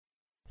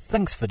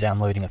Thanks for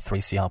downloading a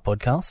 3CR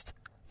podcast.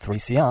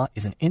 3CR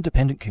is an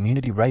independent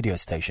community radio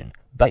station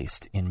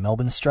based in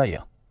Melbourne,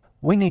 Australia.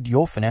 We need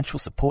your financial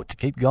support to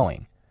keep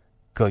going.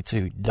 Go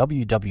to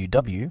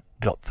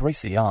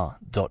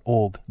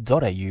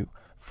www.3cr.org.au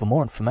for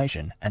more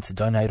information and to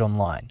donate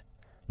online.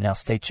 Now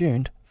stay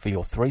tuned for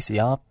your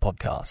 3CR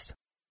podcast.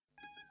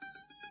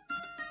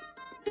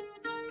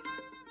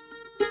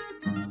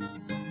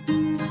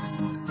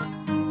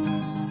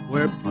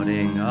 We're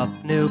putting up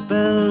new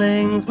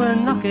buildings, we're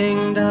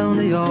knocking down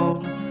the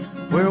old.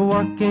 We're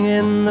working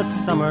in the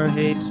summer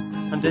heat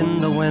and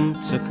in the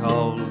winter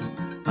cold.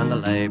 And the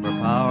labour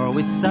power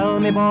we sell,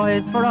 me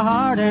boys, for a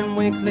hard-earned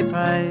weekly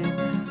pay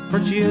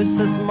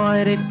produces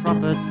mighty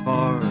profits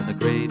for the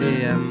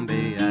greedy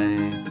MBA.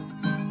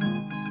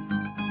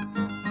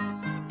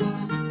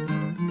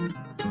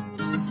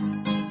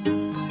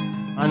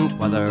 And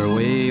whether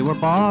we were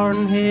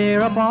born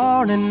here or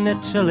born in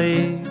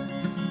Italy,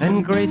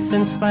 in Greece,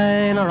 in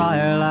Spain or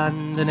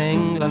Ireland, in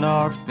England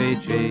or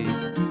Fiji,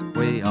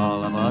 we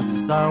all of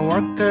us are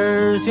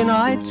workers,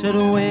 united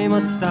we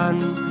must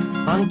stand,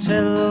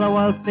 until the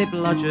wealthy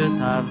bludgers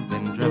have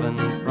been driven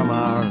from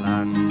our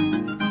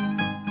land.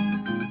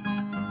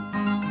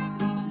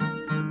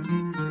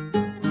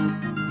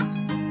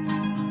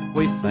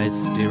 We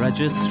faced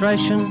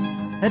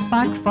deregistration, it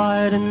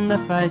backfired in the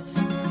face.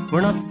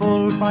 We're not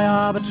fooled by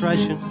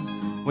arbitration,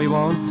 we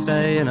won't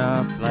stay in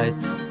our place.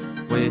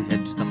 We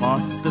hit the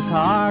bosses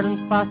hard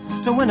and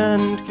fast to win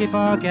and keep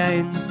our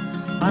gains,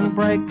 and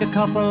break a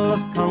couple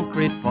of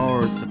concrete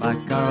pours to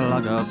back our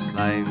log of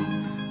claims.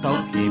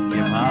 So keep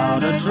your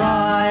powder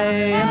dry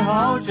and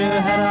hold your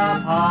head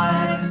up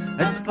high.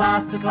 It's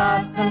class to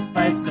class and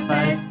face to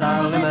face,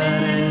 our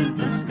limit is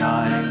the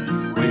sky.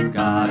 We've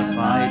got a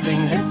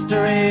fighting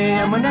history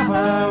and we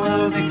never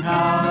will be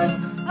cowed.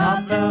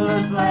 Our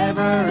builders'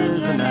 labour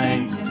is a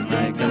name to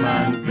make a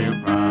man feel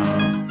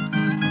proud.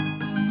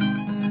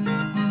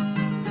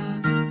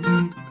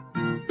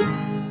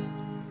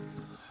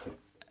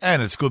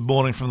 And it's good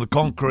morning from the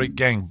Concrete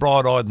Gang,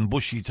 bright-eyed and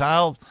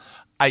bushy-tailed,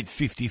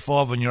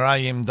 8:55 on your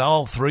AM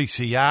dial,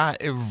 3CR,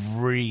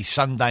 every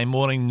Sunday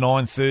morning,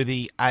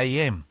 9:30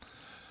 AM.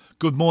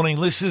 Good morning,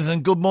 listeners,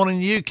 and good morning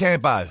to you,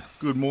 Campo.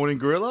 Good morning,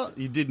 Gorilla.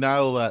 You did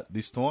nail that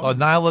this time. I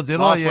nailed it, did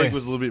I? Last Yeah. week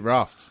was a little bit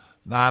rough.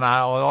 No,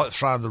 I like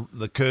throwing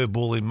the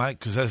curveball in, mate,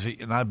 because as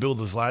you know,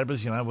 builders,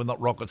 labourers, we're not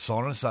rocket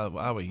scientists,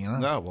 are we?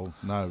 No,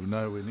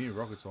 nowhere near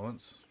rocket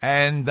science.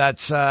 And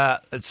it's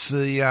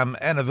the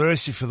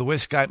anniversary for the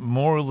Westgate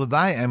Memorial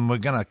today, and we're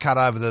going to cut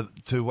over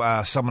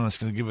to someone that's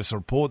going to give us a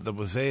report that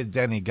was there,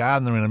 Danny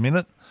Gardner, in a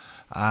minute.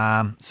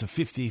 It's the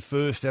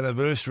 51st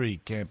anniversary,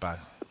 Campo.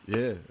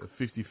 Yeah,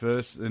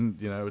 51st, and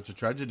it's a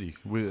tragedy.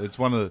 It's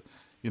one of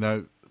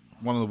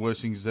the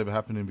worst things that's ever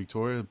happened in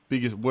Victoria.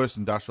 Worst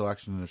industrial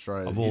action in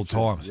Australia Of all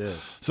times. Yeah.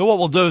 So what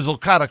we'll do is we'll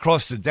cut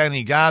across to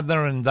Danny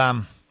Gardner and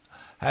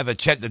have a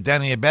chat to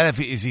Danny about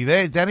it. Is he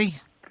there, Danny?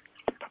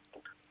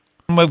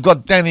 We've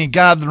got Danny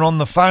Gardner on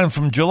the phone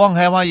from Geelong.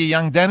 How are you,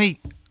 young Danny?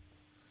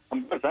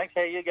 I'm good, thanks.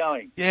 How are you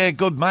going? Yeah,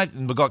 good, mate.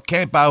 And we've got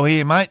Campo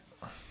here, mate.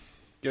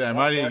 G'day, mate.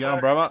 How you going,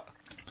 brother?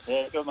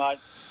 Yeah, good, mate.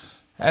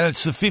 And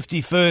it's the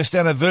 51st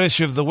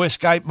anniversary of the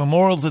Westgate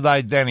Memorial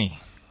today, Danny.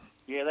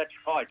 Yeah, that's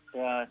right.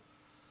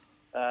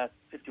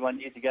 51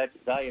 years ago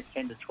today at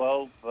 10 to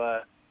 12,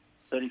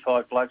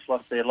 35 blokes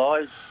lost their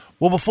lives.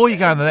 Well, before you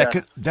go into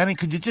that, Danny,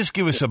 could you just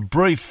give us a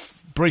brief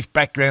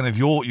background of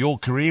your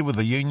career with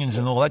the unions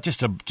and all that?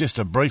 Just a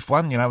brief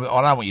one. I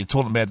know what you're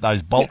talking about,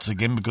 those bolts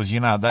again, because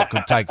that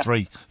could take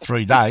three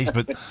days.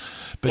 But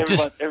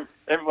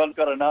everyone's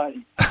got a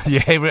name.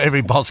 Yeah,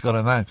 every bolt's got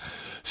a name.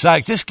 So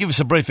just give us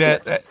a brief on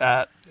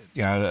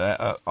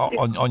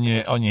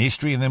your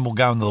history, and then we'll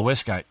go into the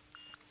Westgate.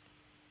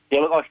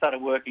 Yeah, look, I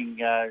started working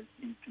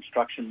in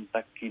construction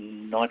back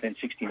in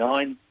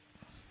 1969,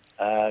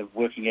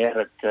 working out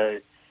at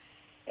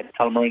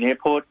Tullamarine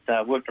Airport,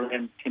 worked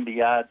around timber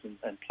yards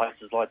and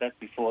places like that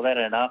before that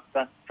and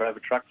after, drove a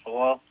truck for a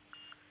while.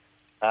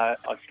 I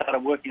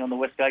started working on the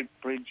Westgate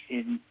Bridge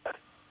in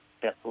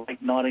about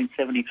late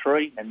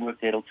 1973 and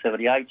worked there till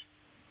 78.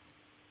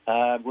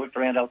 Worked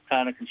around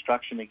Altana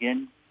Construction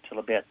again till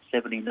about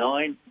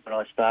 79 when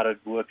I started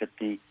work at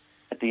the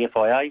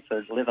FIA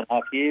for 11 and a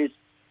half years.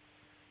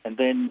 And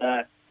then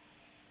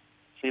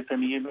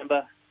CFMU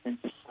member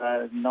since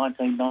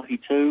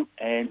 1992,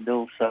 and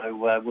also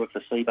worked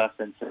for Cbus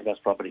and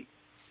Cbus Property.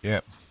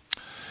 Yeah,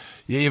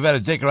 you've had a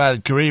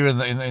decorated career in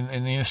the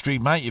industry,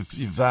 mate.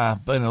 You've been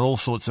in all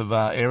sorts of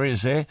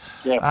areas there.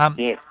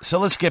 Yeah. So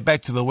let's get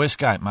back to the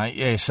Westgate, mate.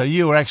 Yeah. So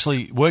you were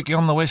actually working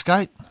on the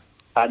Westgate?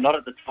 Not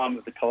at the time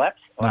of the collapse.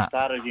 I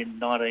started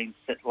in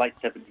late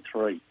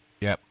 73.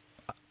 Yep.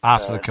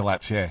 After the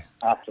collapse, yeah.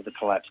 After the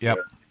collapse. Yep.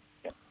 Yeah.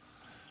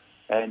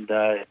 And,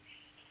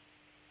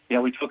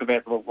 we talk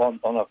about on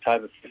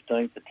October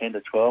 15th, at 10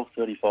 to 12,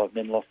 35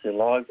 men lost their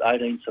lives,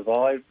 18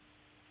 survived.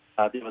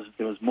 There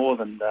was more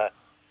than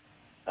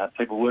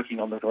people working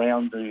on the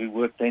ground who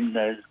worked then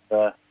as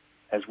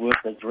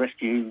worked as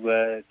rescue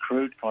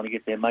crew trying to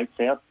get their mates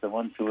out, the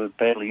ones who were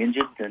badly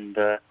injured. And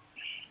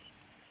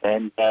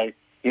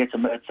Yeah,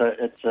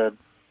 it's a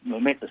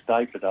momentous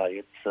day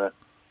today. It's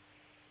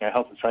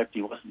health and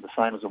safety wasn't the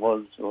same as it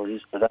was or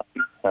is today.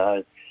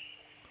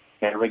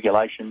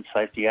 Regulations,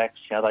 safety acts,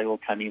 they all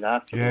came in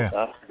after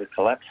the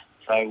collapse.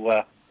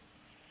 So,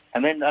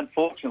 and then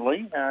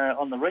unfortunately,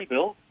 on the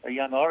rebuild, a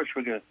young Irish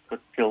rigger got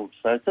killed.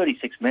 So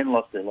 36 men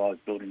lost their lives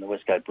building the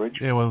Westgate Bridge.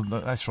 Yeah, well,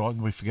 that's right.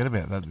 We forget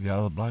about that. The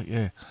other bloke,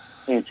 yeah.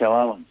 Yeah, Joe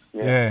Owens.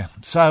 Yeah.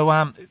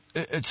 So,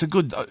 it's a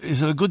good.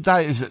 Is it a good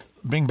day? Is it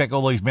bring back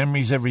all these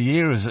memories every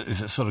year? Is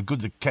it sort of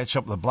good to catch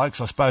up with the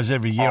blokes? I suppose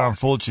every year,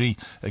 unfortunately,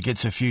 it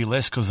gets a few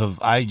less because of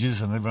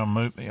ages and everyone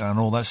move, and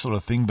all that sort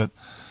of thing. But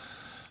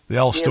the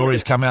old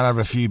stories come out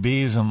over a few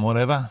beers and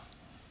whatever.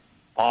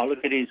 Oh, look,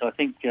 it is. I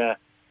think.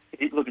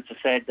 It's a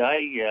sad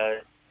day.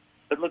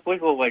 But look,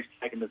 we've always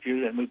taken the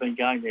view, and we've been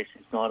going there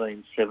since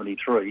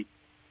 1973.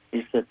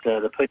 Is that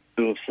the people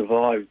who have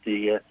survived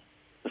the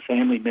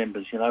family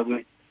members,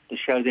 to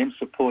show them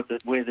support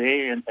that we're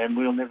there and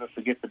we'll never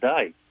forget the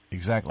day.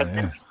 Exactly,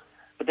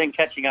 But then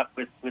catching up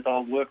with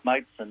old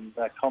workmates and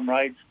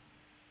comrades,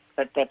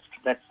 that's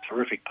a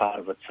terrific part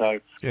of it. So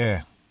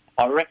yeah,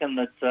 I reckon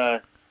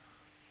that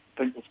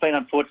it's been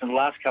unfortunate the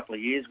last couple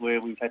of years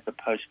where we've had to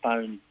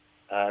postpone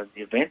the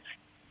events.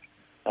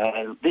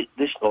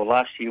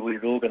 Last year we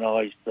had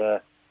organised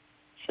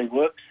Sea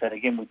Works, and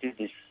again we did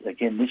this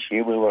again this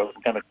year. We were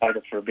going to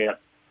cater for about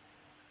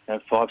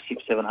 500,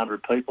 600,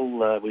 700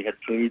 people. We had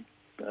food.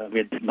 We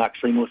had Mark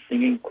Seymour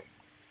singing,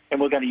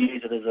 and we're going to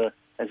use it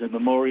as a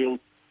memorial,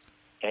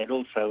 and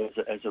also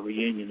as a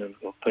reunion of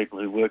people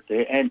who worked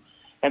there, and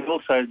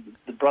also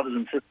the brothers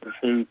and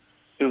sisters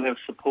who have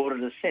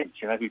supported us since.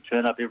 Who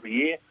turn up every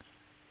year,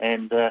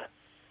 and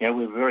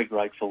we're very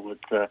grateful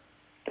that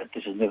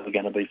this is never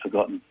going to be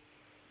forgotten.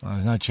 Well,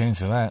 there's no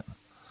chance of that.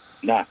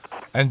 No.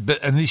 And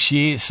this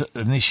year,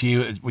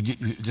 would you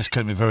just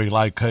keep it very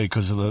low key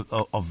because of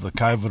the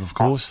COVID, of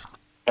course.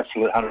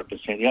 Absolutely,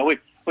 100%.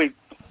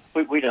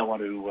 We don't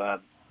want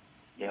to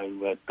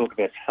talk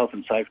about health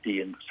and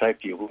safety and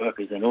safety of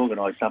workers and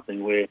organise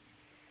something where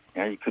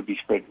you could be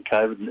spreading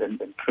COVID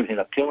and could end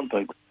up killing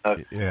people. So,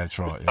 yeah, that's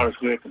right. As far as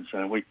we're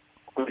concerned,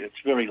 it's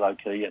very low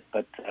key,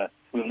 but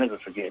we'll never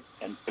forget,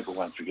 and people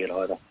won't forget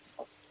either.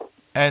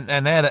 And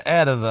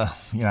out of the,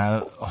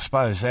 I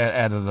suppose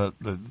out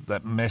of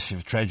that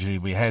massive tragedy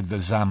we had,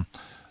 there's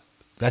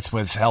that's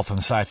where health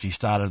and safety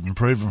started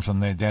improving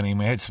from there, Danny.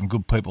 We had some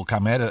good people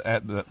come out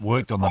that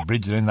worked on the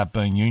bridge that ended up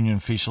being union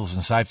officials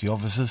and safety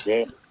officers.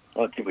 Yeah,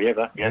 I think we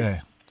ever. Yeah.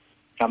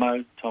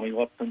 Cummo, Tommy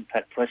Watson,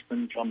 Pat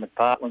Preston, John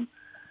McPartland.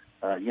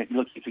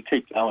 Look, if you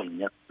keep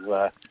going, who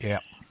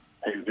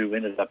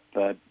ended up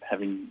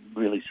having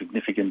really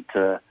significant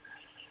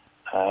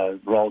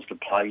roles to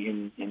play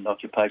in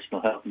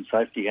occupational health and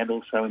safety, and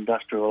also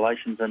industrial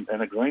relations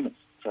and agreements.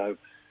 So,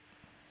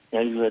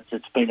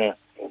 it's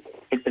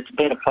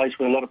been a place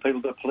where a lot of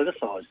people got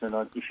politicised, and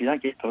if you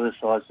don't get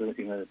politicised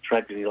in a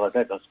tragedy like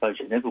that, I suppose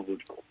you never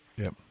would.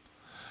 Yep.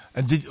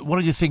 And what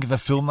did you think of the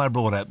film they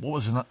brought out? What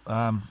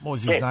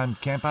was his name?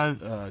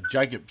 Campo?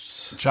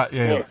 Jacobs. What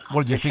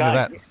did you think of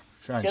that?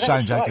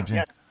 Shane Jacobs.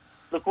 Yeah.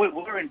 Look,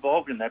 we're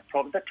involved in that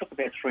problem. That took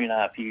about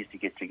 3.5 years to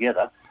get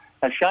together.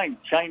 Shane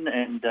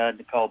and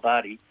Nicole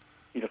Barty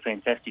did a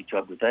fantastic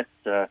job with that.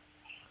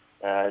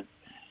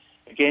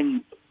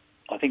 Again,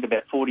 I think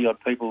about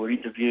 40-odd people were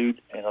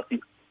interviewed, and I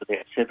think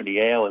about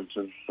 70 hours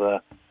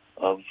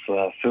of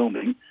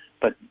filming,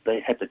 but they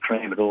had to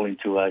cram it all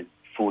into a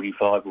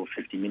 45 or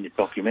 50-minute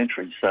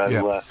documentary.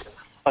 So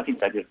I think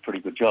they did a pretty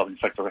good job. In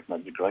fact, I reckon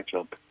they did a great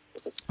job.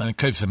 And it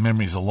keeps the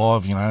memories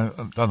alive,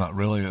 doesn't it,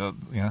 really?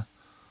 Yeah,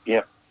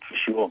 for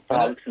sure.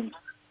 It's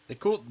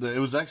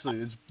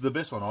the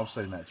best one I've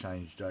seen, that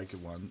Shane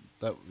Jacobs one.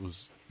 That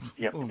was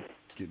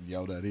getting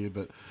yelled at here,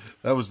 but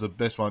that was the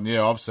best one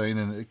I've seen,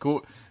 and it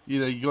caught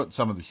you got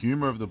some of the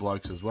humour of the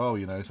blokes as well,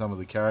 some of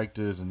the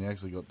characters, and you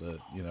actually got the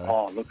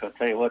Oh, look, I'll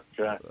tell you what,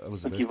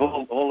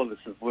 all of us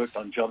have worked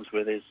on jobs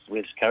where there's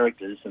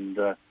characters, and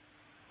I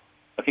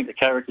think the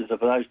characters of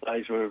those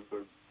days were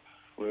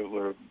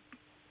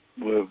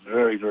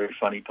very, very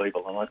funny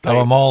people. And they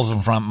were miles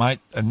in front,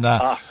 mate, and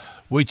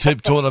we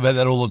talk about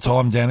that all the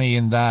time, Danny,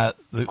 and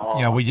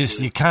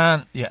you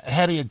can't.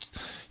 How do you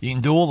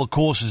can do all the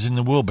courses in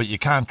the world, but you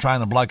can't train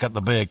a bloke up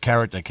to be a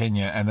character, can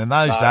you? And in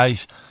those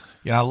days,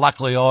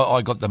 luckily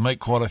I got to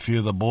meet quite a few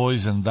of the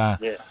boys, and some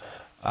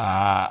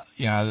of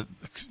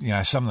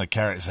the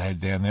characters they had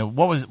down there.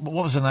 What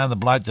was the name of the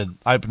bloke that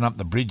opened up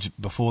the bridge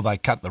before they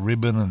cut the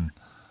ribbon? And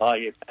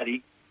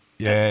Paddy.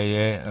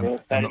 Yeah.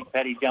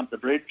 Paddy jumped the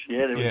bridge.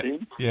 Yeah, there was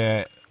him.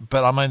 Yeah,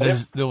 but I mean,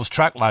 there was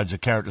truckloads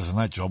of characters in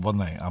that job,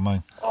 wasn't there? I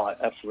mean,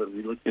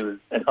 absolutely. Look, it was,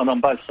 and on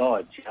both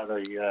sides,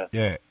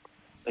 the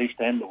east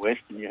and the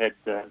west, and you had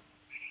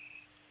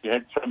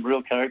some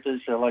real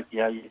characters.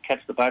 You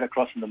catch the boat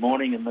across in the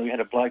morning, and we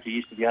had a bloke who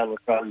used to be able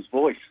to throw his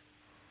voice.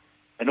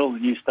 And all the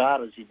new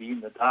starters, he'd be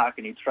in the dark,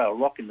 and he'd throw a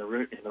rock in the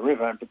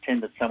river and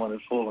pretend that someone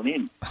had fallen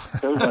in.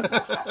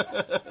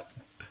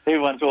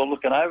 Everyone's all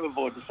looking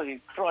overboard to see,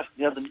 Christ,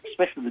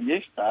 especially the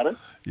new starters.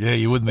 Yeah,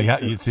 you wouldn't be.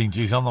 You'd think,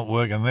 geez, I'm not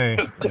working there.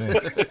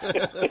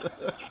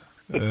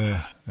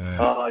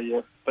 Oh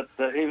yeah, but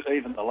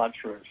even the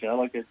lunchrooms,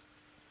 like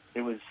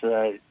it was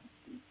the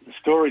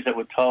stories that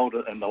were told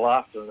and the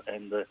laughter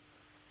and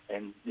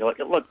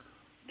look,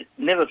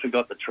 never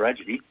forgot the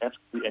tragedy.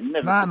 Absolutely, and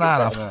never.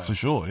 No, for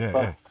sure,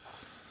 yeah.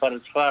 But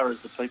as far as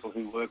the people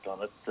who worked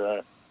on it,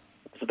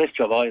 it's the best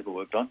job I ever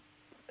worked on,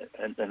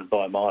 and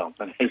by a mile.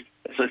 And as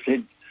I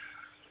said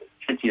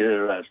to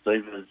you,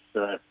 Steve,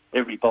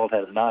 every bolt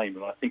had a name,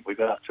 and I think we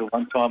got up to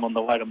one time on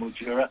the way to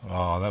Mildura.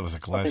 Oh, that was a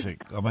classic.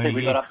 I think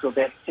we got up to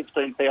about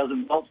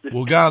 16,000 bolts.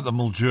 We'll go at the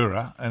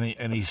Mildura,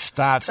 and he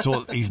starts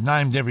to. He's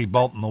named every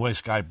bolt on the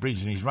Westgate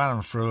Bridge, and he's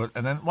running through it.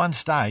 And then at one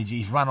stage,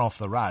 he's run off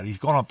the road. He's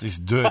gone up this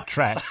dirt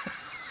track.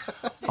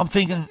 I'm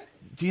thinking,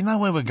 do you know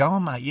where we're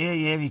going, mate? Yeah.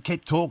 And he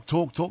kept talk.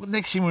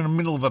 Next thing, we're in the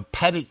middle of a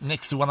paddock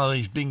next to one of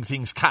these big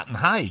things cutting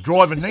hay,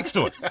 driving next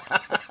to it.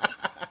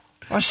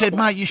 I said,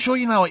 mate, you sure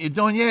you know what you're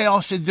doing? Yeah,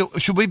 I said,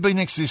 should we be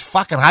next to this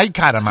fucking hay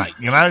cutter, mate,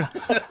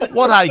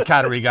 What hay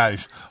cutter? He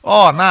goes,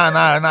 oh,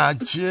 no,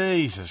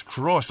 Jesus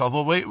Christ. I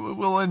thought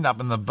we'll end up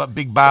in the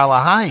big bale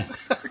of hay.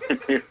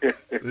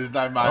 There's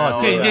no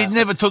money. He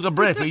never took a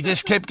breath. He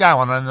just kept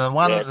going. And the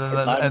one,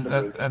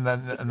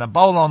 and the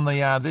bolt on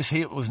the this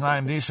here was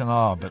named this,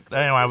 but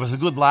anyway, it was a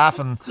good laugh,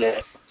 and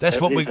that's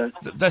what we've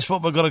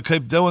got to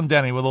keep doing,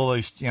 Danny, with all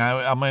these.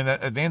 I mean,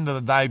 at the end of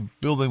the day,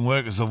 building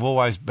workers have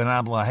always been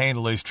able to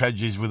handle these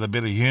tragedies with a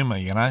bit of humour,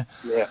 Yeah.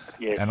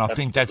 And I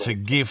think that's a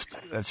gift.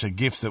 That's a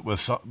gift that we're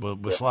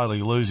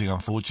slowly losing,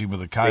 unfortunately, with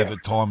the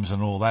COVID times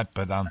and all that.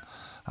 But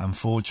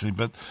unfortunately,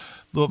 but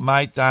look,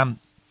 mate.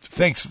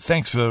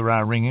 Thanks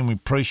for ringing. We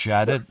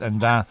appreciate it.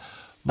 And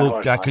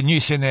look, can you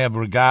send our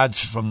regards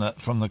from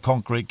the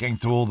Concrete Gang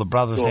to all the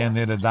brothers down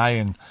there today,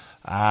 and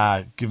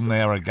give them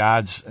our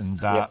regards,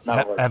 and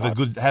have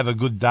a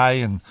good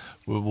day, and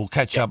we'll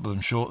catch up with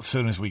them as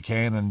soon as we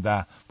can, and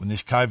when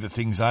this COVID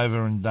thing's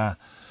over, and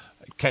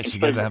catch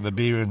together, have a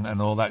beer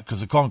and all that, because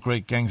the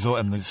Concrete Gangs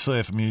and the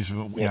CFMU's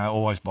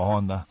always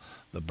behind the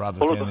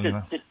brothers down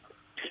there.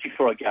 Just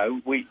before I go,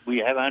 we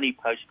have only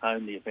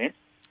postponed the event.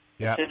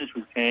 As soon as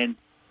we can.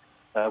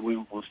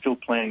 We're still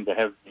planning to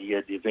have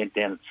the event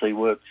down at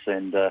Seaworks,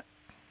 and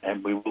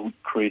we will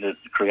create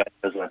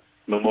as a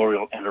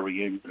memorial and a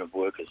reunion of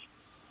workers.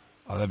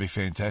 Oh, that'd be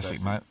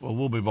fantastic, mate. Well,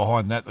 we'll be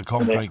behind that, the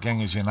Concrete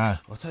Gang, as you know.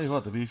 I'll tell you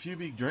what, there'll be a few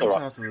big drinks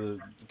after the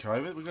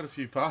COVID. We've got a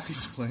few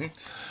parties planned.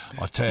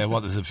 I'll tell you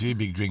what, there's a few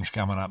big drinks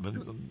coming up, but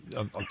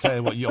I'll tell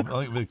you what,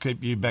 I think we'll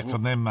keep you back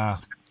from them. I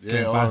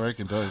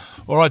reckon, too.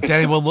 All right,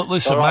 Danny. Well,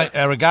 listen, mate,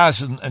 our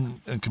regards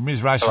and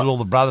commiseration with all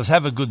the brothers.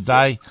 Have a good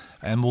day,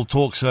 and we'll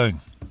talk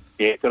soon.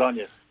 Yeah, good on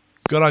you.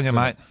 Good on you,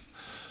 mate.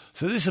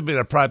 So this will be an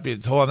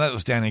appropriate time. That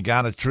was Danny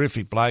Garner,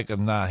 terrific bloke,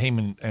 and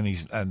him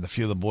and a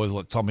few of the boys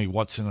like Tommy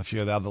Watson, a few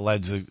of the other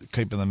lads are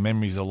keeping the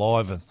memories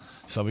alive, and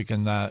so we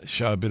can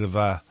show a bit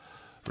of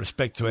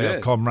respect to our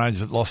comrades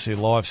that lost their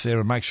lives there,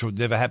 and make sure it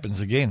never happens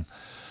again.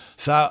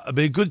 So it'll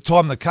be a good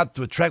time to cut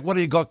to a track. What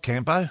do you got,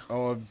 Campo?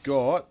 I've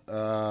got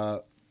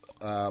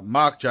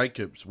Mark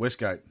Jacobs,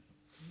 Westgate.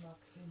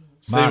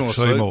 Mark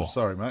Seymour.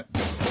 Sorry, mate.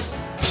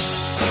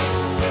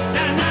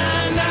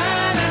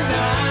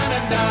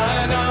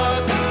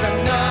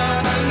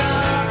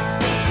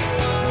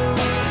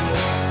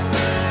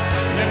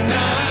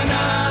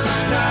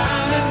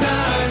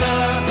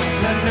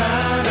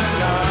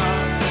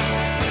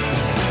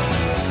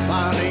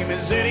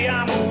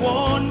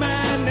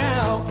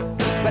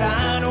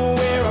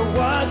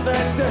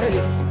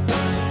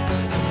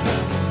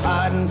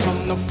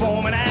 The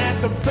foreman at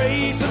the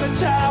base of the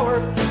tower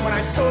when I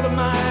saw the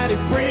mighty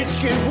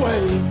bridge give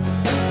way.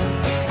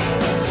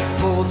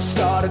 Bullets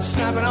started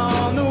snapping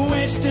on the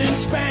western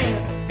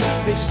span.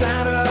 They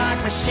sounded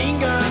like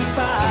machine gun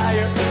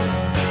fire.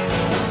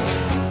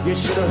 You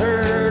should have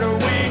heard her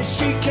when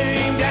she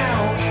came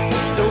down.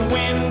 The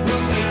wind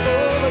blew me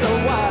over the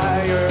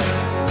wire.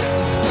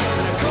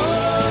 And a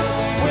cold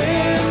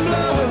wind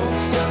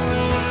blows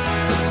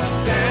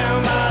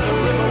down by the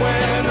river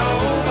where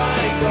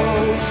nobody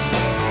goes.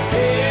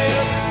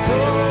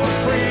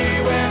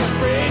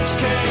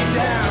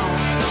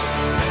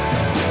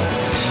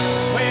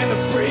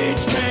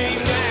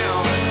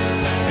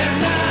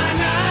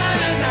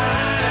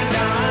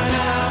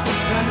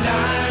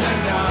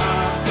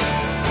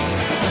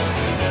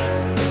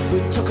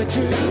 To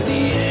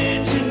the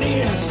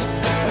engineers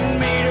and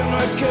made them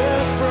look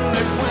up from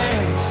their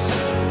plans.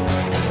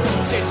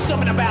 Said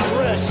something about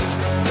rust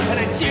and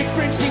a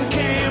difference in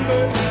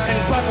camber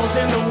and buckles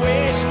in the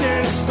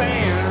western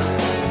span.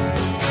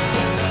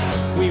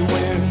 We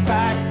went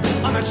back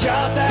on the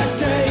job that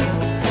day,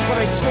 but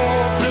they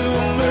swore Blue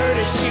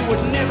Murder she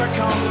would never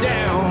come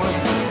down.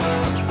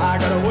 I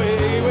got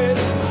away with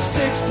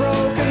 6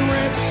 broken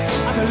ribs.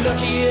 I'm the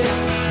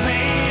luckiest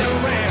man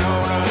around.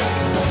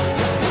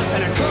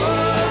 And a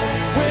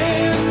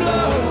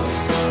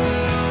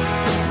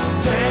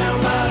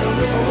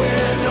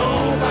where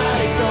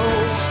nobody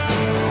goes.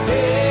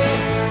 They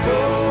go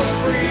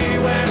free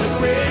when the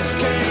bridge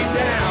came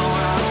down.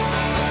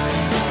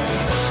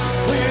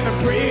 When the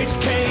bridge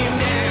came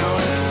down.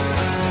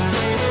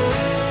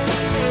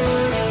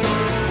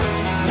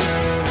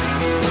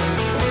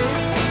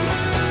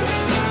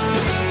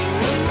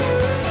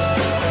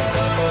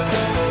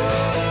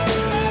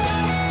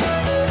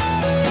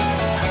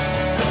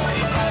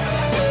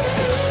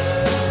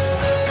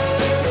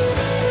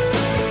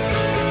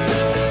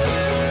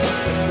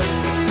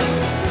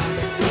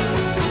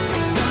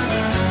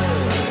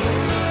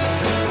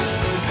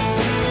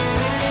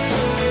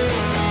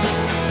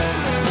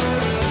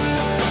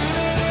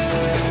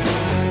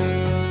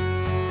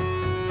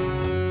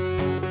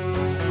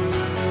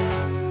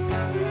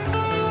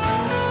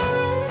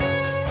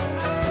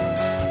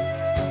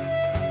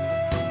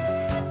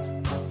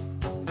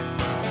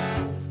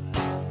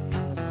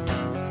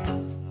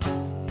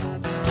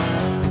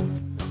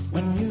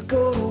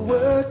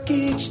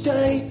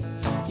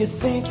 You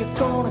think you're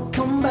gonna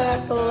come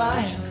back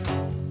alive.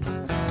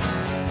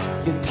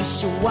 You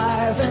kiss your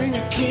wife and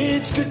your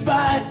kids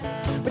goodbye,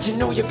 but you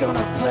know you're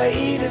gonna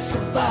play to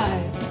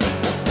survive.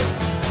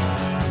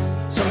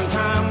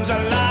 Sometimes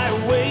I lie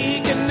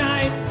awake at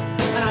night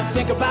and I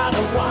think about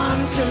the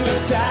ones who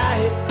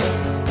died.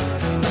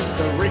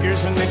 The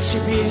riggers and the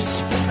chippies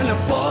and the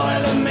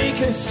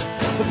boilermakers,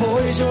 the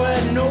boys who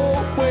had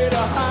nowhere to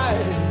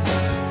hide.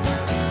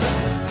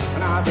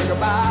 And I think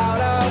about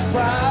how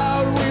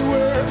proud we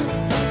were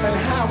and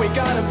how we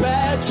got a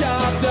bad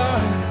job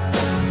done.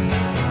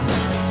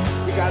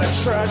 You gotta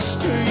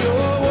trust who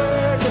you're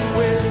working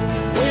with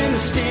when the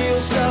steel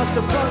starts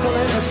to buckle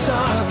in the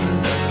sun.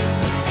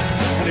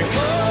 And the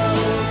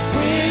cold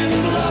wind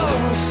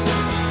blows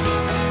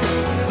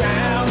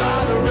down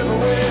by the river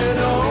where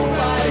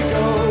nobody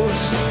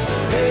goes.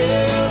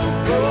 Hell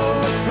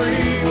broke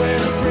free when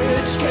the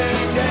bridge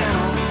came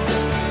down.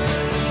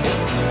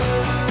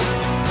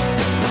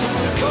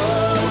 The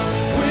cold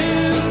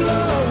wind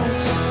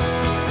blows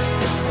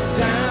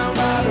down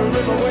by the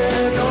river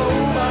where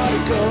nobody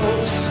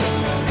goes.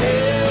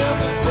 Hell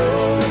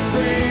broke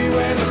free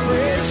when the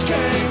bridge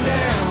came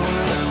down.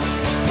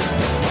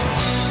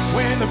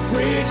 When the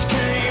bridge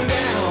came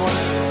down.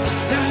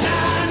 Na na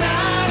na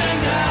na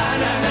na na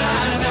na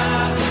na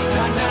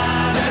na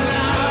na na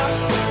na.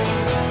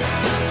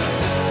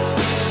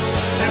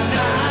 Na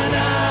na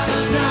na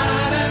na na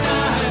na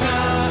na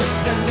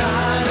na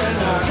na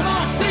na. Come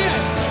on, sing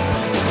it.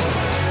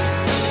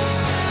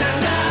 Na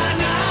na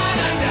na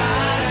na na na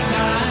na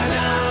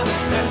na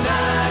na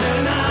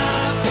na.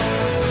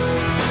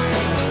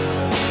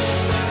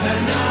 Na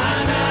na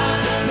na na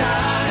na na na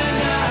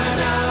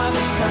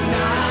na na.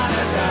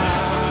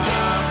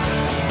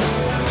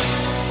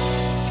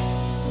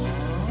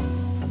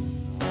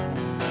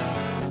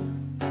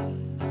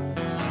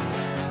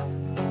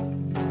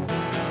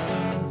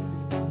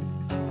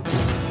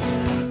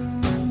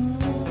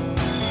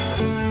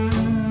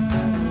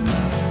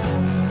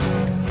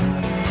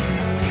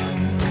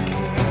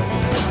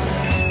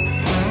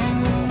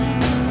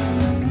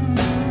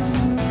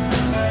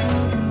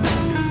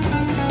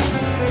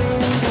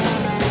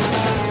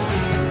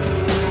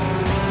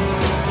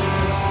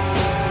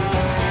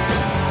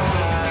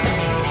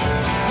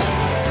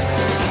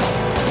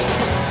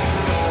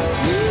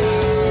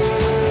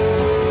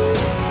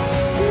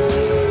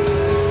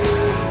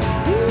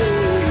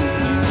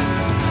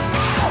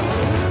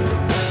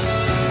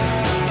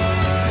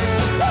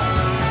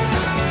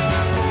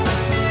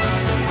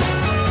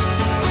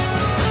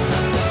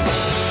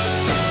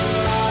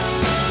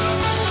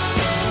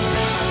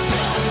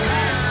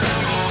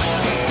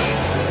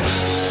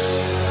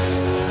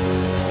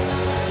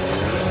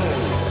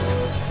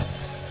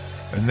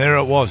 And there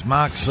it was,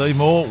 Mark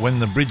Seymour, When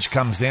the Bridge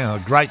Comes Down.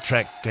 A great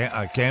track,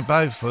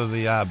 Campo, for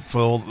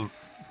all the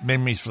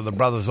memories for the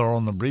brothers are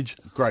on the bridge.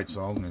 Great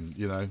song, and,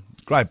 you know.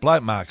 Great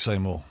bloke, Mark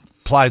Seymour.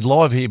 Played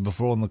live here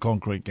before on the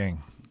Concrete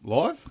Gang.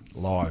 Live?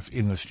 Live,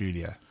 in the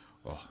studio.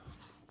 Oh,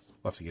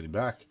 love to get him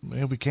back.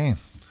 Yeah, we can.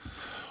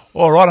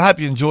 All right, I hope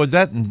you enjoyed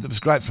that, and it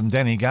was great from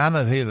Danny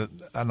Garner here,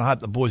 and I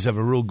hope the boys have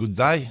a real good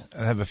day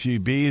and have a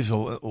few beers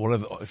or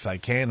whatever if they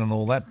can and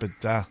all that,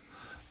 but...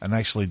 And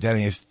actually,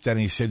 Danny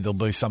said there'll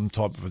be some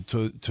type of a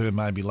tour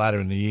maybe later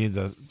in the year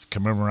to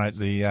commemorate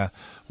the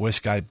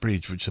Westgate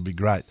Bridge, which will be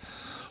great.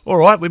 All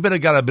right, we better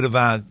go to a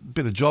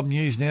bit of job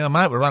news now,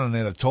 mate. We're running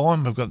out of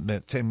time. We've got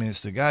about 10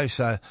 minutes to go.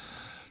 So,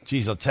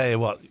 geez, I'll tell you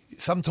what,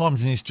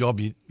 sometimes in this job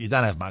you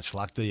don't have much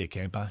luck, do you,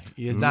 Campo?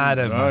 You don't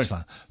have much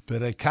luck.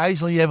 But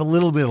occasionally you have a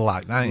little bit of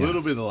luck, don't you? A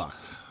little bit of luck.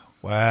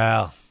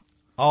 Well,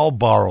 old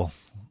Boral,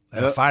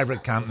 our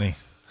favourite company.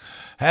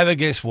 Have a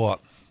guess what?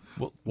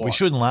 Well, we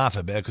shouldn't laugh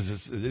about it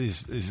because it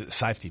is a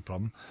safety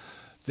problem.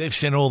 They've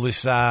sent all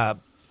this plaster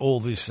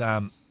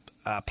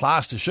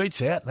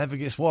sheets out, and have a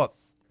guess what?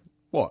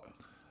 What?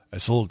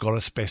 It's all got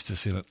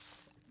asbestos in it.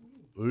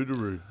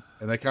 Oodaroo.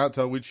 And they can't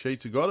tell which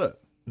sheets have got it.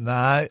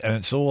 No, and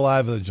it's all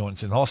over the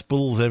joints in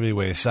hospitals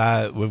everywhere.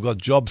 So we've got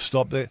jobs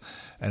stopped there,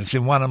 and it's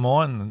in one of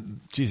mine.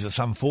 And, geez, it's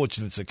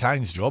unfortunate it's a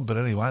Kane's job, but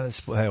anyway,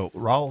 that's how it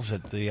rolls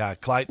at the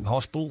Clayton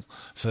Hospital.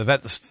 So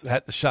they've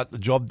had to shut the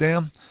job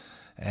down.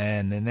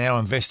 And they're now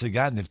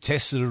investigating. They've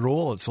tested it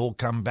all. It's all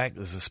come back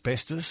as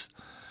asbestos.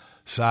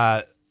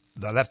 So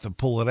they'll have to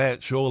pull it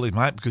out, surely,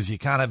 mate, because you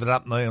can't have it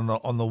up there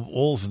on the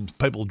walls and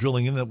people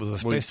drilling in it with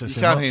asbestos. Well,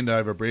 you can't hand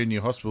over a brand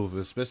new hospital with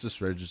asbestos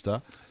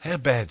register. How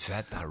bad's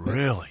that, though,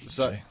 really?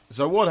 So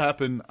what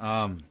happened?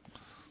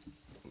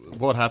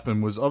 What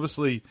happened was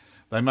obviously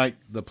they make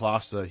the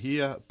plaster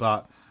here,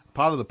 but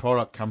part of the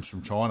product comes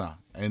from China,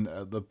 and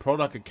the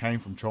product that came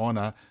from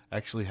China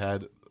actually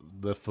had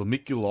the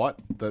vermiculite,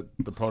 that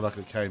the product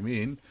that came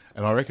in,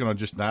 and I reckon I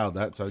just nailed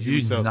that. So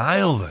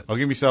nailed it. I'll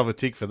give myself a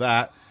tick for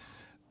that.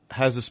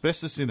 Has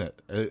asbestos in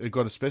it. It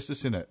got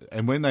asbestos in it,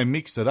 and when they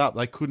mixed it up,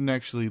 they couldn't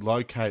actually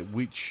locate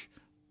which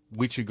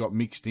it got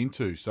mixed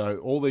into. So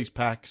all these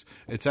packs,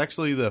 it's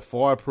actually the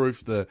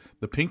fireproof, the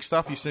pink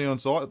stuff you see on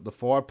site, the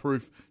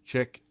fireproof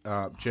check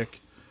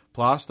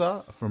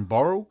plaster from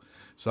Boral,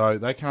 so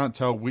they can't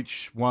tell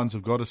which ones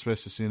have got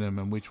asbestos in them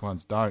and which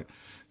ones don't.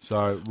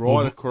 So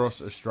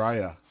across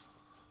Australia,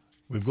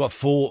 we've got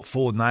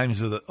four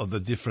names of the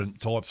different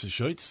types of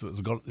sheets that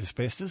have got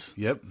asbestos.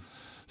 Yep.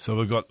 So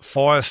we've got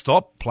Fire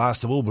Stop,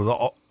 plasterboard,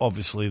 but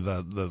obviously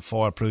the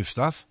fireproof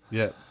stuff.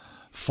 Yep.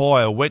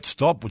 Fire Wet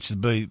Stop, which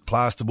would be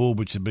plasterboard,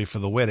 which would be for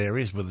the wet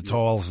areas with the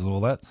tiles and all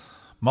that.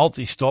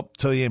 Multi-Stop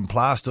TM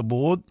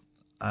plasterboard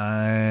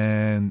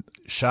and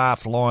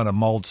Shaft Liner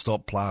Mould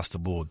Stop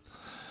plasterboard.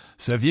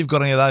 So if you've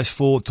got any of those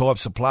 4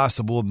 types of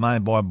plasterboard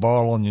made by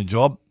Boral on your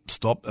job,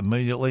 stop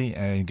immediately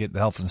and get the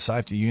health and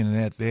safety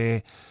unit out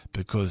there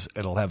because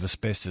it'll have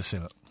asbestos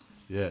in it.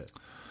 Yeah.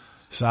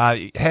 So how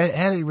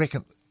do you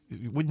reckon?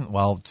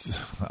 Well,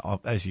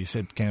 as you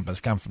said, campers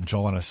come from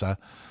China, so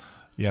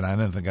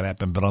anything can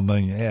happen. But I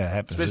mean, it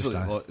happens this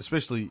day.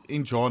 Especially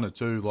in China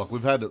too. Like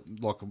we've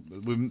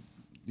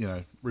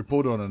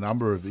reported on a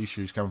number of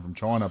issues coming from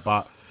China,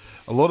 but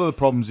a lot of the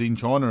problems in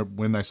China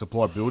when they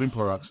supply building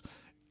products,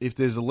 if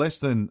there's a less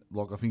than,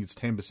 I think it's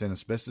 10%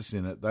 asbestos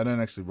in it, they don't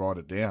actually write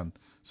it down,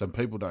 so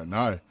people don't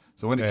know.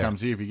 So when it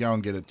comes here, if you go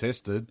and get it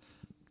tested,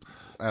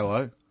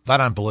 hello. They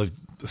don't believe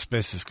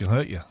asbestos can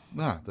hurt you.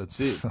 No, that's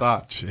it.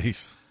 But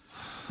jeez.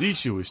 The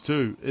issue is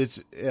too, it's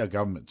our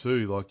government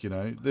too.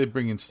 They're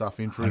bringing stuff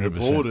in through the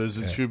borders.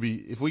 It should be,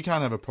 if we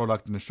can't have a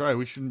product in Australia,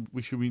 we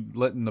should be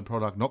letting the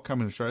product not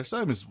come in Australia.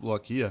 Same as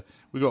here,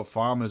 we got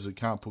farmers that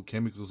can't put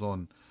chemicals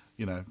on,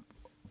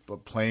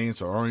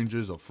 plants or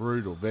oranges or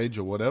fruit or veg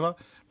or whatever.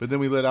 But then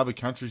we let other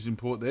countries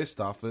import their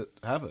stuff that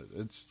have it.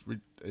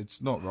 It's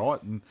not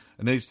right and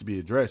it needs to be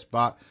addressed.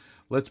 But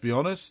let's be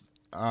honest,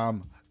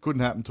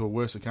 couldn't happen to a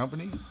worse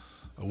company.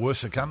 A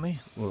worse company?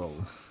 Well,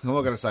 I'm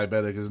not going to say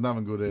better because there's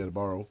nothing good out of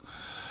Boral.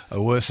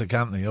 A worse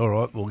company. All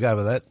right, we'll go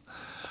with that.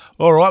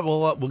 All right,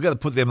 well, we're going to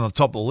put them on the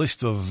top of the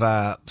list of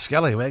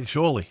Scallywag,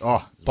 surely.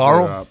 Oh,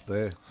 Boral. They're up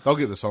there. They'll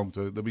get the song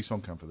too. There'll be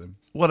song come for them.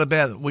 What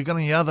about, we got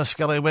any other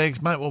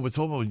Scallywags, mate? What we're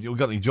talking about? We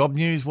got any job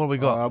news? What have we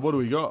got? What do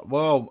we got?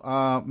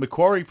 Well,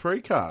 Macquarie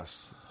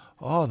Precast.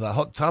 Oh, the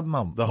hot tub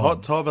mum. The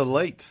hot tub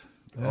elite.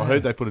 Yeah. I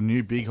heard they put a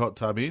new big hot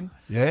tub in.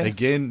 Yeah.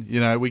 Again,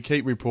 we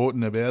keep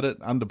reporting about it.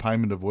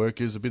 Underpayment of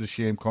workers, a bit of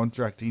sham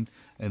contracting,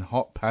 and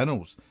hot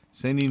panels.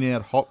 Sending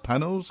out hot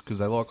panels because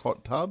they like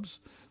hot tubs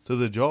to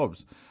the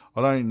jobs.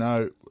 I don't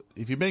know.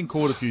 If you've been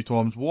caught a few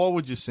times, why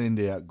would you send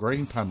out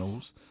green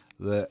panels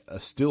that are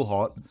still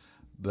hot,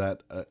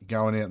 that are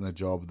going out in the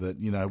job that,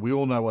 we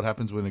all know what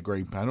happens with a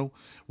green panel.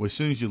 Well, as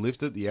soon as you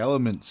lift it, the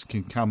elements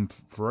can come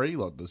free,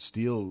 like the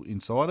steel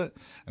inside it,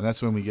 and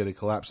that's when we get a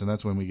collapse, and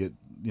that's when we get,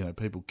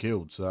 people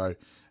killed. So,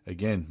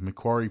 again,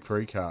 Macquarie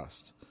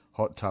Precast,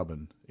 hot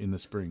tubbing in the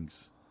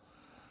Springs.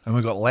 And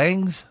we've got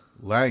Langs.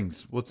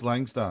 Langs. What's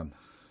Langs done?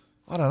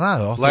 I don't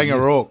know. Lang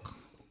O'Rourke.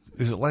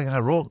 Is it Lang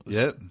O'Rourke?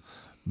 Yep.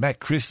 Matt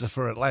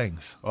Christopher at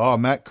Langs. Oh,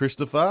 Matt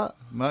Christopher,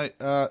 mate.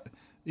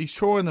 He's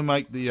trying to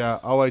make the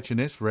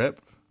OH&S rep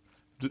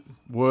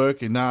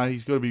work, and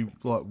he's got to be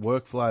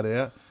work flat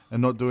out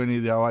and not do any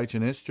of the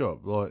OH&S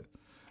job.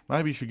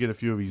 Maybe he should get a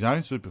few of his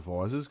own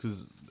supervisors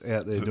because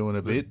out there doing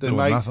a bit. Doing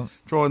nothing.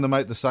 Trying to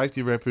make the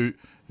safety rep who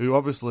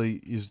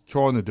obviously is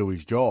trying to do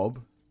his job,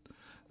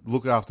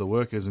 look after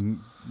workers and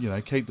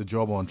keep the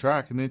job on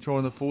track, and they're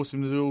trying to force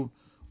him to do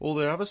all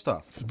their other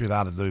stuff. It's a bit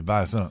hard to do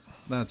both, isn't it?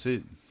 That's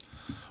it.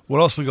 What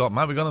else we got,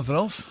 mate? We got anything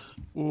else?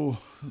 Well,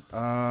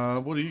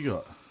 what do you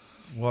got?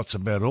 Well, that's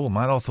about all,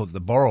 mate. I thought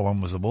the Boral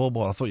one was the ball,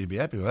 but I thought you'd be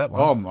happy with that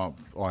one.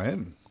 Oh, I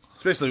am.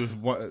 Especially with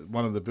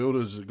one of the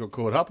builders that got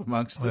caught up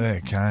amongst them. Yeah,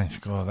 Keynes.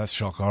 God, that's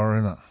shock horror,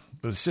 isn't it?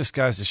 But it just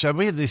goes to show.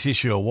 We had this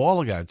issue a while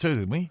ago too,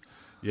 didn't we?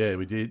 Yeah,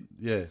 we did.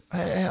 Yeah.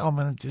 I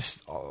mean, it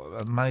just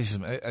amazes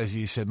me. As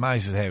you said,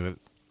 amazes how it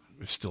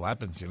still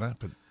happens,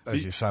 But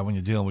as you say, when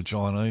you're dealing with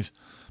Chinese.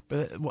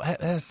 But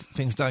how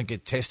things don't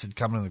get tested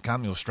coming in the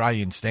company,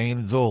 Australian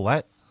standards, all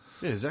that.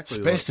 Yeah, exactly.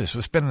 Asbestos.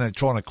 We're spending it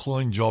trying to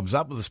clean jobs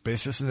up with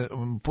asbestos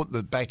and put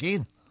it back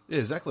in. Yeah,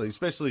 exactly.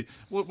 Especially,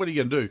 what are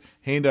you going to do?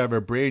 Hand over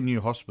a brand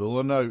new hospital?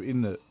 I know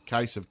in the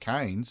case of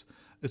Keynes,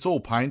 it's all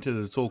painted,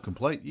 it's all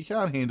complete. You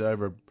can't hand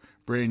over a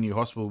brand new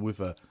hospital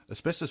with a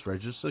asbestos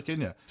register,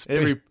 can you?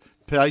 Every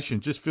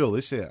patient, just fill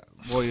this out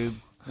while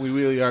we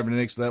really over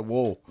next to that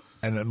wall.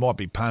 And it might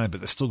be painted,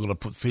 but they've still got to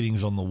put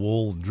fittings on the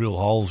wall and drill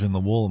holes in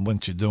the wall. And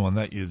once you're doing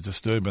that, you're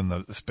disturbing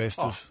the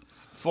asbestos.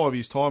 5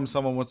 years' time,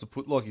 someone wants to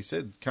put, like you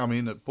said, come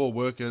in, a poor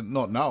worker,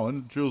 not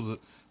knowing, drills a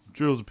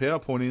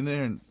PowerPoint in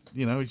there and,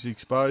 he's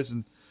exposed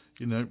and,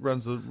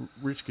 runs the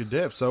risk of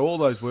death. So all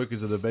those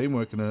workers that have been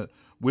working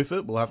with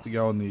it will have to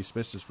go on the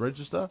asbestos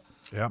register.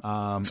 Yeah.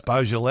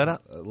 Exposure letter.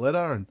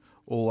 And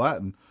all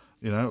that. And,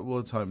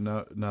 let's hope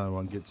no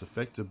one gets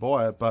affected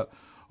by it. But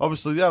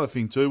obviously the other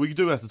thing too, we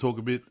do have to talk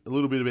a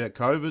little bit about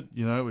COVID.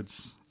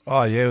 It's...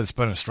 Oh, yeah, it's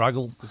been a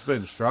struggle. It's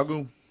been a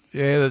struggle.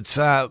 Yeah, it's...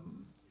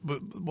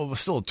 we're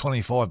still at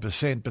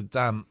 25%,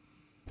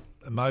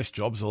 but most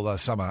jobs, although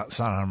some are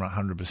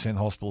 100%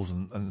 hospitals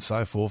and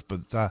so forth.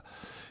 But,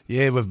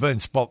 we've been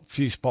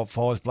few spot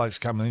fires, blokes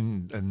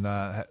coming in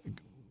and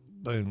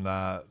been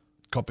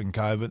copping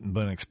COVID and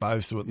been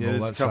exposed to it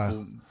and all that.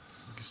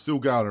 A still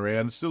going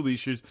around. It's still the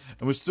issues,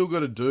 and we've still got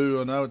to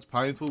do. I know it's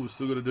painful. We've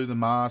still got to do the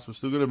mask. We've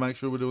still got to make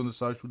sure we're doing the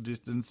social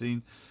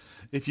distancing.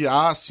 If you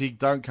are sick,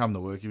 don't come to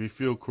work. If you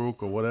feel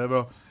crook or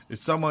whatever,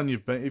 if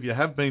you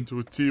have been to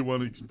a tier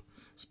 1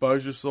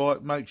 exposure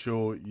site, make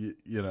sure you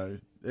know,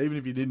 even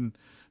if you didn't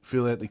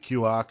fill out the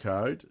QR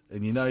code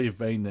and you know you've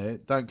been there,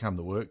 don't come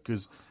to work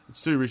because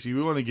it's too risky.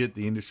 We want to get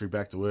the industry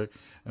back to work,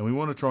 and we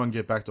want to try and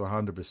get back to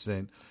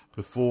 100%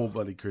 before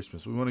bloody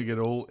Christmas. We want to get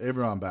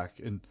everyone back,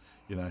 and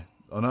you know,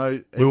 I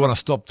know we want to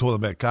stop talking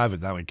about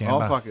COVID, don't we, Cam?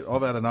 Oh, fuck it.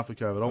 I've had enough of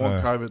COVID. I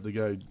want COVID to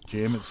go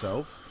jam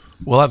itself.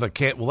 We'll have a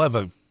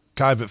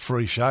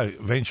COVID-free show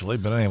eventually,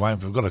 but anyway,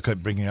 we've got to keep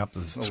bringing up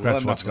the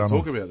scratch what's going on.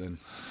 Talk about then.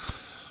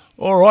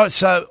 All right,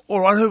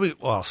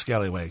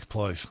 Scallywags,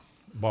 please.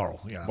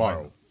 Borrell,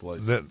 Borrell,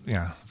 please.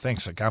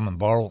 Thanks for coming,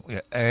 Borrell.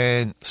 Yeah.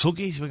 And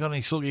Sookies, we got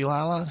any Sookie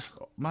Lalas?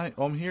 Mate,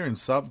 I'm hearing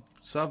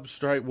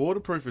substrate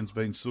waterproofing's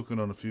been sooking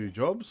on a few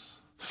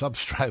jobs.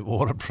 Substrate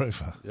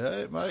waterproofer.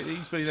 Yeah, mate,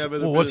 he's been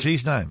having what's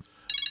his name?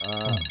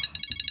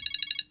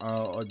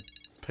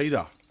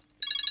 Peter.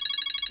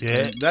 Yeah.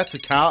 And that's a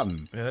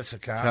carton. Yeah, that's a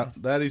carton.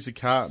 That is a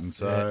carton,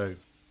 so...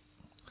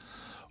 Yeah.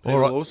 Peter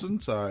Lawson,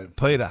 so...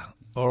 Peter.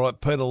 All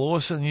right, Peter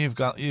Lawson, you've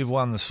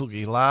won the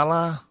Sookie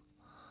Lala,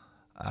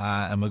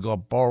 and we've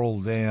got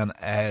Borrell down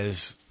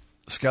as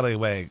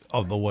Scallywag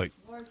of the week.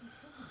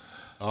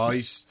 Oh,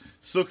 he's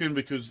sooking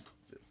because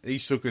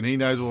he's sooking. He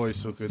knows why he's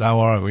sooking. Don't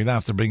worry, we don't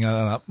have to bring that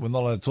up. We're not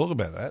allowed to talk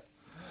about that.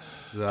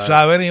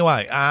 So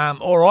anyway,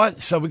 all right.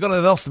 So we've got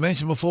anything else to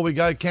mention before we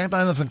go, Camp?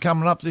 Anything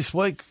coming up this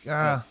week?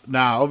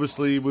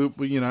 Obviously, we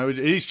it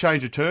is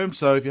change of terms.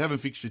 So if you haven't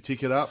fixed your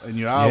ticket up and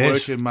you are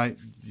working, mate,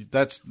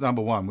 that's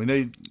number one.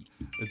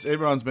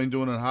 Everyone's been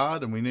doing it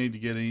hard, and we need to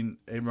get in.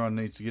 Everyone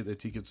needs to get their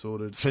ticket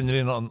sorted. Send it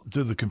in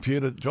do the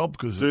computer job.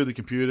 Do the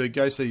computer,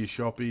 go see your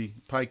shoppy,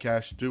 pay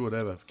cash, do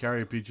whatever.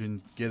 Carry a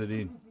pigeon, get it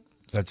in.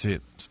 That's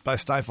it.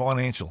 Stay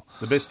financial.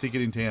 The best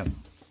ticket in town.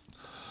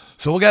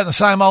 So we'll go the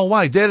same old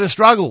way. Dare to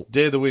struggle.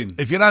 Dare to win.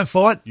 If you don't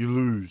fight, you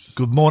lose.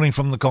 Good morning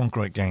from the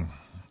Concrete Gang.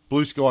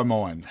 Blue Sky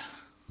Mine.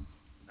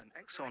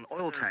 Exxon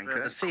oil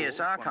tanker, the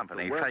CSR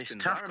company, faced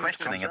tough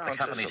questioning at the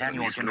company's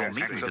annual general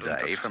meeting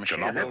today from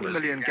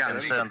shareholders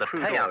concerned that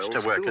payouts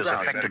to workers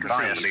affected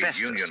by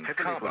asbestos have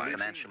been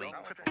financially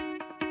crippled.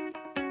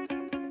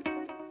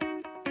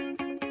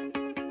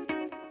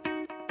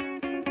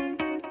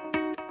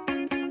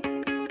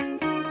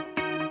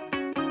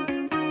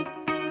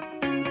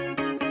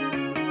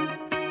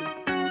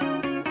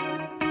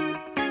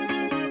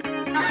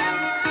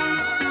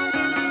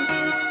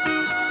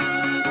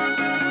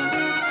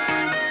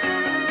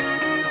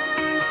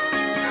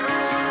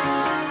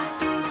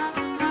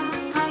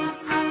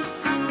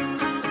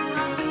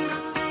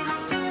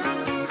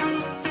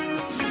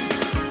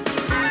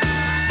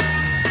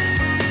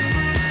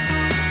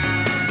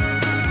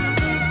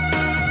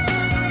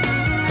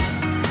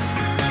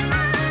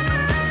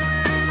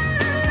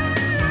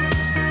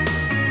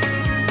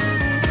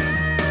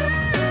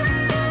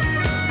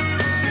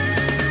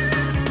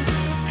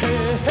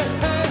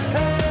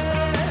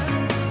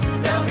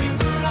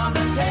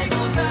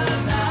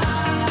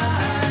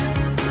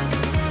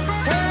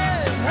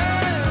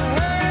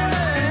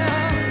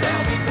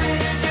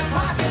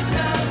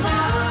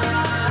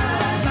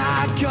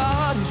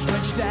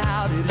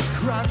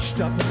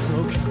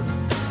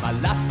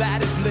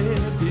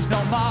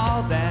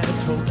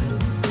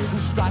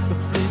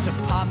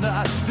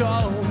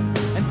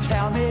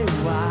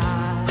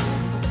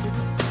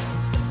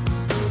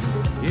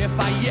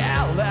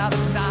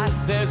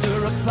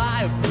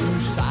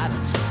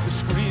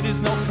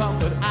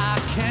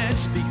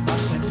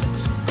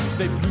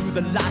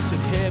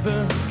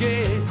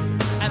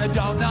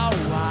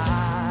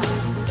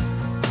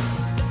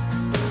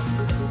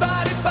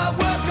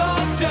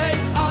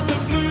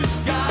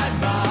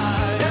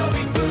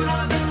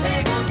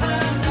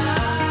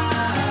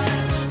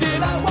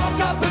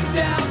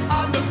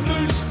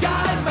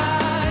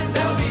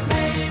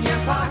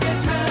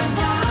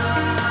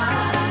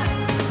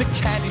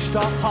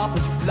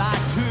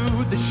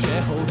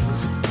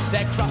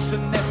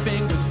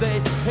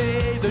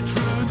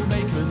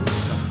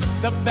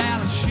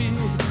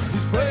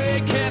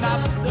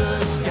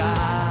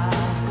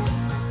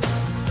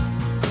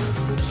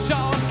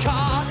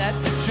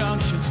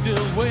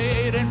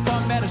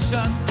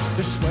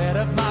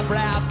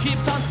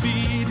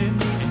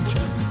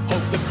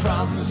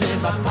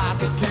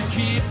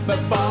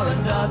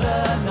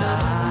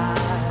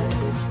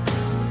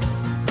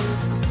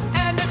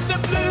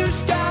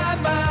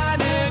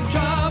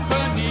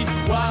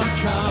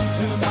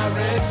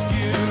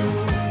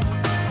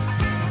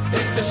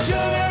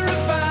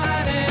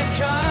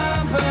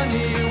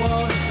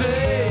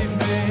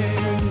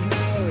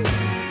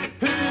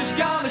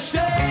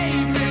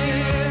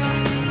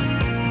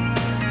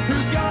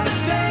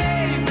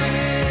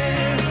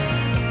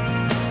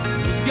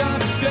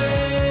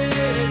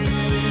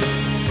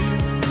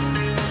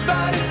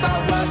 But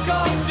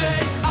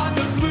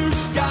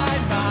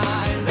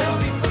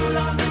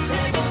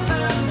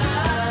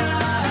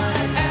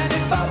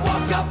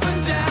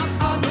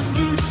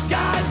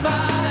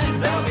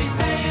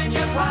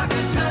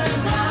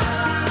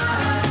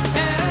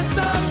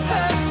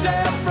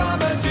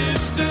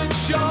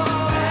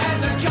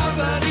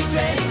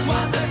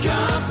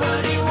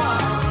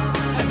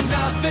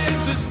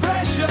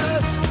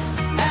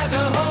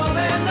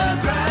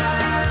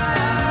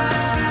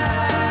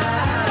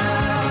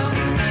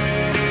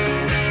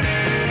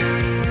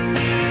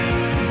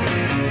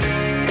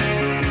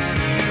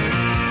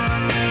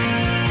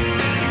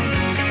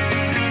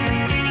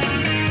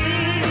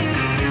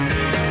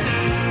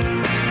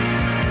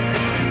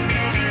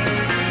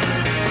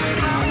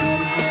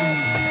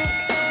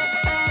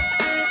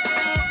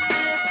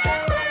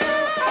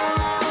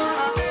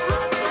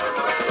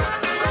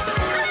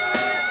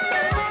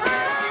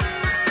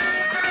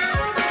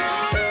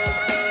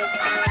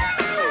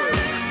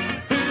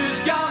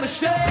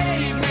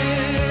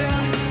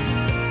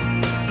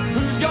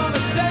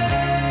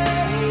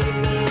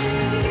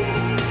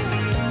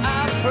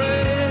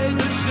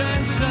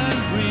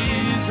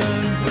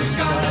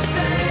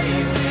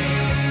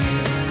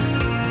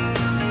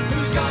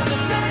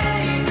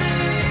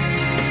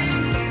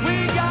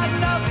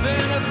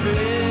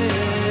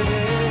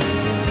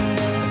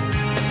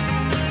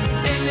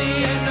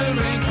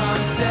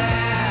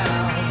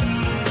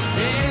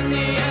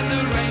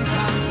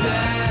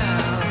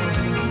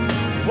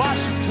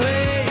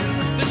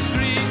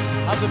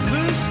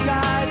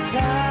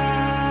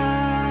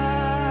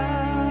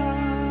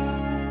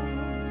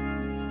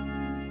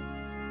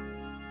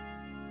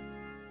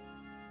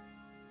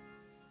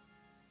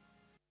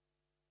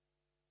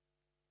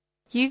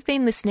You've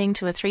been listening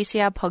to a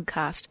 3CR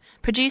podcast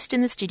produced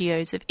in the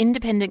studios of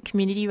independent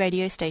community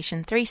radio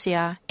station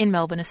 3CR in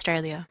Melbourne,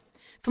 Australia.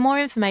 For more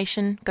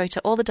information, go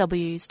to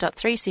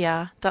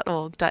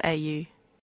allthews.3cr.org.au.